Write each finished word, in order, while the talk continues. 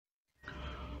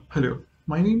Hello,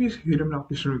 my name is Hiram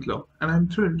Rakshnutla, and I'm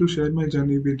thrilled to share my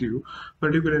journey with you,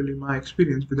 particularly my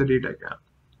experience with the Data Gyan.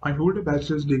 I hold a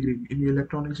bachelor's degree in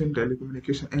electronics and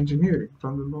telecommunication engineering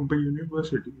from the Mumbai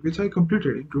University, which I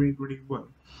completed in 2021.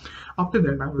 After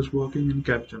that, I was working in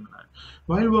Capgemini.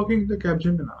 While working in the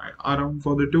Capgemini, around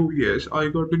for the 2 years, I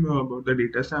got to know about the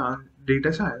data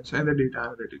science and the data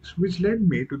analytics, which led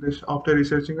me to this after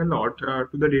researching a lot to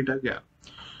the Data Gyan.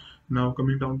 Now,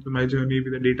 coming down to my journey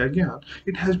with the Data Gyan,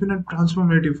 it has been a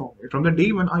transformative for me. From the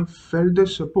day when I felt the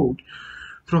support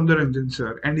from the Ranjan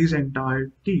sir and his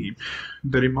entire team,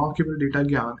 the remarkable Data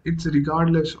Gyan, it's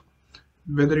regardless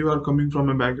whether you are coming from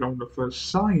a background of a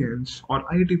science or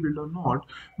IT field or not,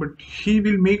 but he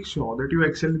will make sure that you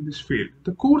excel in this field.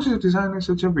 The course is designed in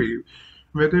such a way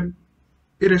whether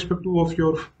irrespective of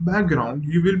your background,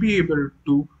 you will be able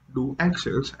to do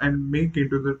excels and make it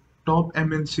to the top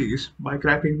MNCs by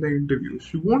cracking the interviews.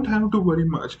 You won't have to worry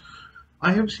much.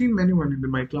 I have seen anyone in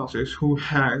my classes who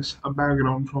has a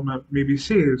background from a maybe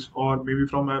sales or maybe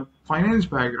from a finance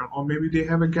background or maybe they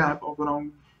have a gap of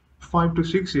around 5 to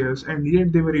 6 years and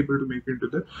yet they were able to make it into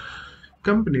the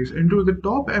companies into the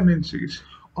top MNCs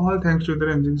all thanks to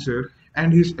the engine sir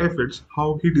and his efforts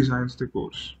how he designs the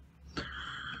course.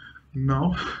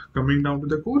 Now, coming down to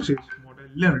the courses, what I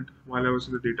learned while I was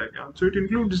in the data camp. So it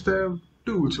includes the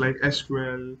tools like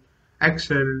SQL,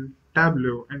 Excel,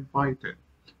 Tableau, and Python.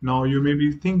 Now you may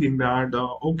be thinking that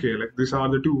okay, like these are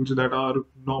the tools that are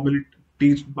normally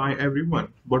taught by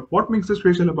everyone. But what makes it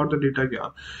special about the data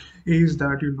gap is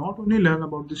that you not only learn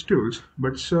about these tools,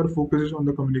 but sir focuses on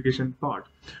the communication part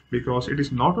because it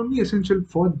is not only essential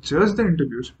for just the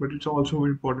interviews, but it's also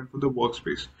important for the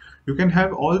workspace. You can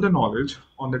have all the knowledge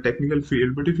on the technical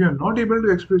field, but if you are not able to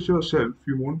express yourself,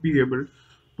 you won't be able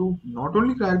to not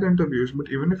only crack the interviews, but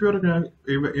even if you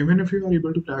are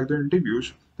able to crack the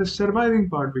interviews, the surviving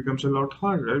part becomes a lot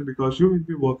harder because you will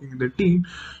be working in the team,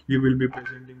 you will be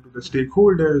presenting to the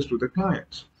stakeholders, to the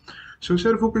clients. So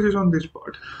sir focuses on this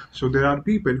part. So there are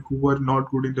people who were not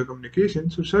good in the communication.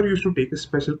 So sir used to take a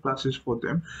special classes for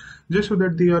them, just so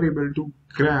that they are able to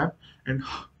grab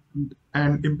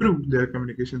and improve their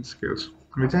communication skills,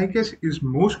 which I guess is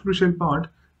most crucial part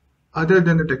other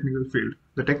than the technical field.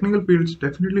 The technical fields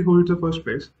definitely hold the first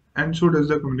place, and so does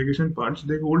the communication parts.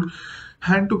 They hold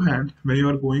hand to hand when you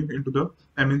are going into the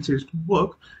MNCs to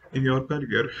work in your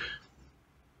career.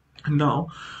 Now,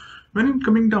 when it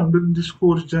coming down to this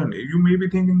course journey, you may be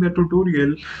thinking that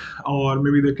tutorial or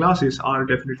maybe the classes are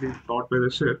definitely taught by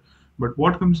the sir. But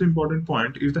what comes the important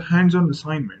point is the hands-on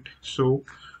assignment. So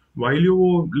while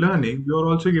you're learning, you're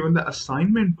also given the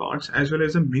assignment parts as well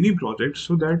as a mini project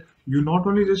so that you not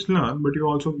only just learn, but you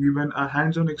also given a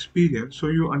hands-on experience so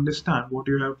you understand what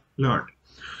you have learned.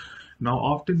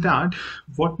 Now, after that,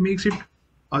 what makes it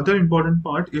other important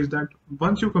part is that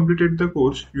once you completed the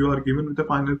course, you are given with the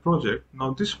final project.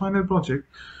 Now, this final project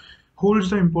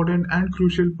holds the important and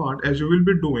crucial part as you will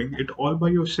be doing it all by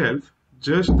yourself.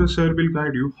 Just the sir will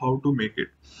guide you how to make it.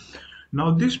 Now,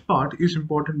 this part is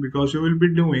important because you will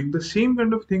be doing the same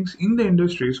kind of things in the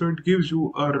industry, so it gives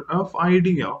you a rough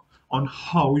idea on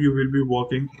how you will be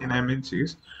working in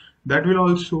MNCs. That will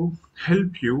also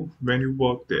help you when you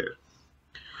work there.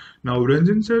 Now,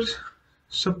 Ranjan sir's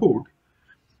support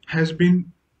has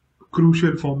been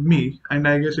crucial for me, and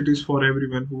I guess it is for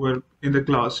everyone who are in the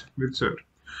class with sir,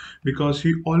 because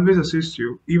he always assists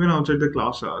you even outside the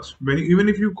class hours. Even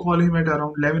if you call him at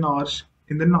around 11 hours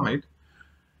in the night,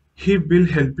 he will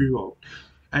help you out,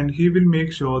 and he will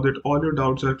make sure that all your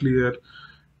doubts are clear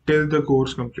till the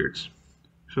course completes.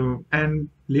 So, and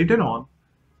later on,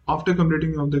 after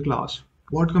completing of the class,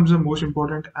 what comes the most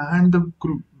important and the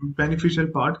beneficial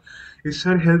part is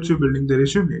sir helps you building the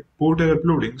resume, portal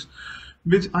uploadings,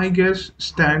 which I guess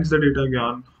stands the data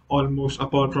gyan almost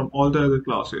apart from all the other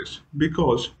classes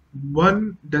because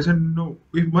one doesn't know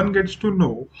if one gets to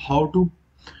know how to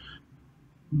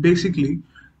basically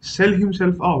sell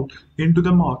himself out into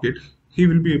the market, he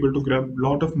will be able to grab a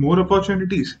lot of more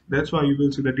opportunities. That's why you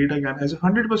will see the data gyan has a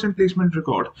 100% placement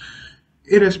record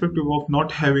irrespective of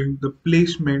not having the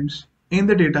placements in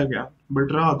the data gap,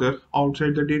 but rather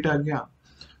outside the data gap.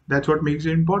 That's what makes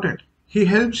it important. He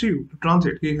helps you to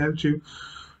transit, he helps you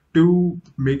to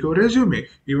make your resume,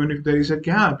 even if there is a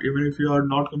gap, even if you are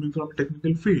not coming from a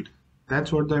technical field.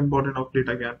 That's what the important of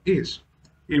data gap is.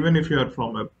 Even if you are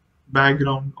from a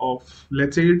background of,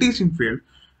 let's say, a teaching field,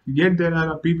 yet there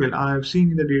are people I have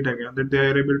seen in the data gap that they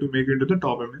are able to make it to the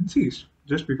top MNCs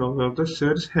just because of the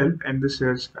sir's help and the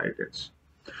sir's guidance.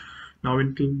 Now,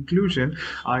 in conclusion,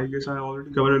 I guess I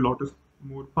already covered a lot of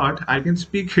more part. I can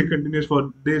speak continuous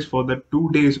for this for the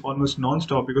 2 days almost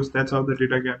non-stop because that's how the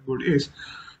data gap code is.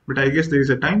 but I guess there is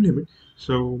a time limit.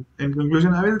 So, in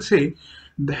conclusion, I will say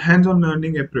the hands-on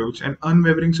learning approach and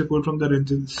unwavering support from the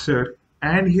Ranjan sir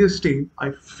and his team,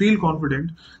 I feel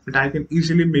confident that I can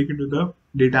easily make into the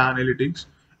data analytics.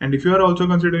 And if you are also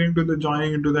considering to the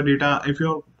joining into the data, if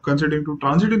you are considering to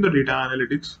transit in the data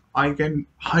analytics, I can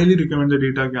highly recommend the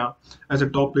Data Gyan as a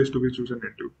top place to be chosen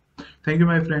into. Thank you,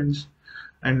 my friends,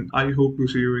 and I hope to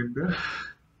see you in the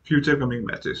future coming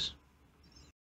batches.